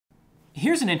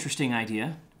Here's an interesting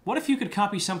idea. What if you could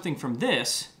copy something from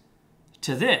this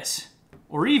to this,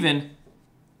 or even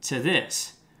to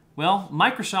this? Well,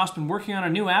 Microsoft's been working on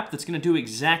a new app that's going to do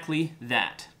exactly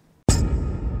that.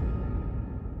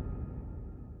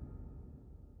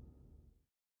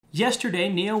 Yesterday,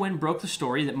 Neowin broke the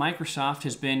story that Microsoft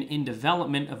has been in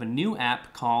development of a new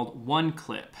app called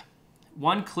Oneclip.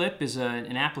 Oneclip is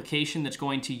an application that's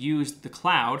going to use the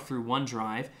cloud through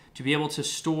OneDrive to be able to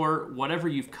store whatever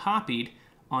you've copied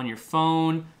on your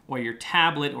phone or your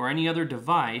tablet or any other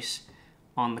device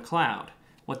on the cloud.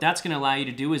 What that's going to allow you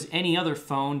to do is any other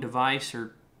phone, device,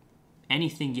 or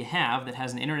anything you have that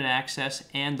has an internet access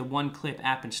and the Oneclip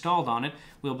app installed on it,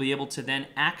 will be able to then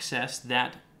access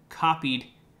that copied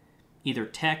either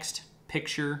text,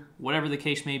 picture, whatever the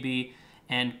case may be,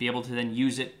 and be able to then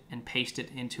use it and paste it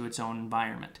into its own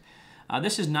environment.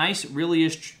 This is nice. It really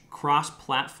is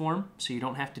cross-platform, so you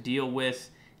don't have to deal with,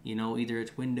 either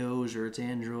it's Windows or it's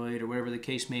Android or whatever the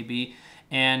case may be,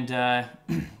 and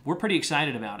we're pretty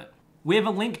excited about it. We have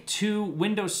a link to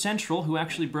Windows Central, who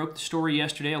actually broke the story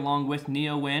yesterday along with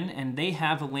Neowin, and they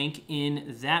have a link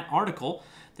in that article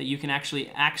that you can actually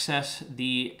access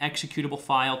the executable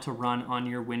file to run on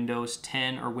your Windows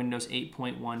 10 or Windows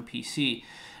 8.1 PC.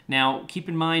 Now, keep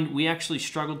in mind, we actually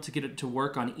struggled to get it to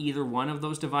work on either one of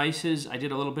those devices. I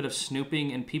did a little bit of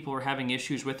snooping, and people are having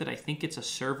issues with it. I think it's a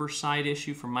server-side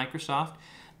issue from Microsoft.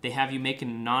 They have you make an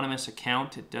anonymous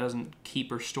account. It doesn't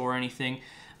keep or store anything,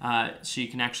 so you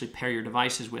can actually pair your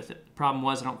devices with it. The problem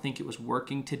was I don't think it was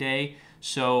working today.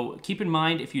 So keep in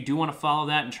mind, if you do want to follow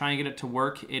that and try and get it to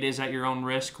work, it is at your own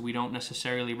risk. We don't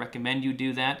necessarily recommend you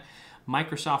do that.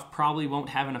 Microsoft probably won't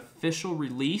have an official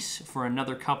release for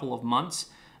another couple of months,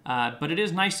 but it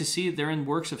is nice to see that they're in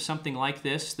works of something like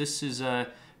this. This is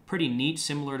pretty neat,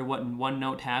 similar to what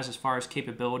OneNote has as far as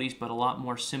capabilities, but a lot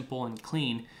more simple and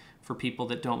clean for people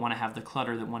that don't want to have the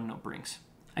clutter that OneNote brings.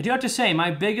 I do have to say, my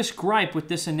biggest gripe with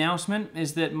this announcement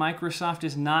is that Microsoft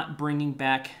is not bringing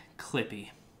back Clippy.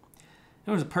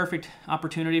 It was a perfect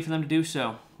opportunity for them to do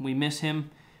so. We miss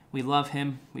him, we love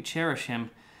him, we cherish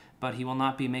him, but he will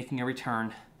not be making a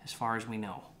return as far as we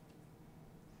know.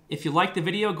 If you liked the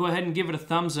video, go ahead and give it a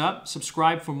thumbs up.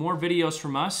 Subscribe for more videos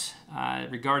from us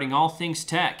regarding all things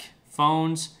tech,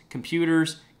 phones,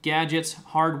 computers, gadgets,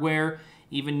 hardware,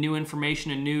 even new information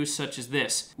and news such as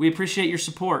this. We appreciate your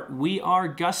support. We are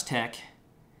Gus Tech,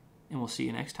 and we'll see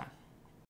you next time.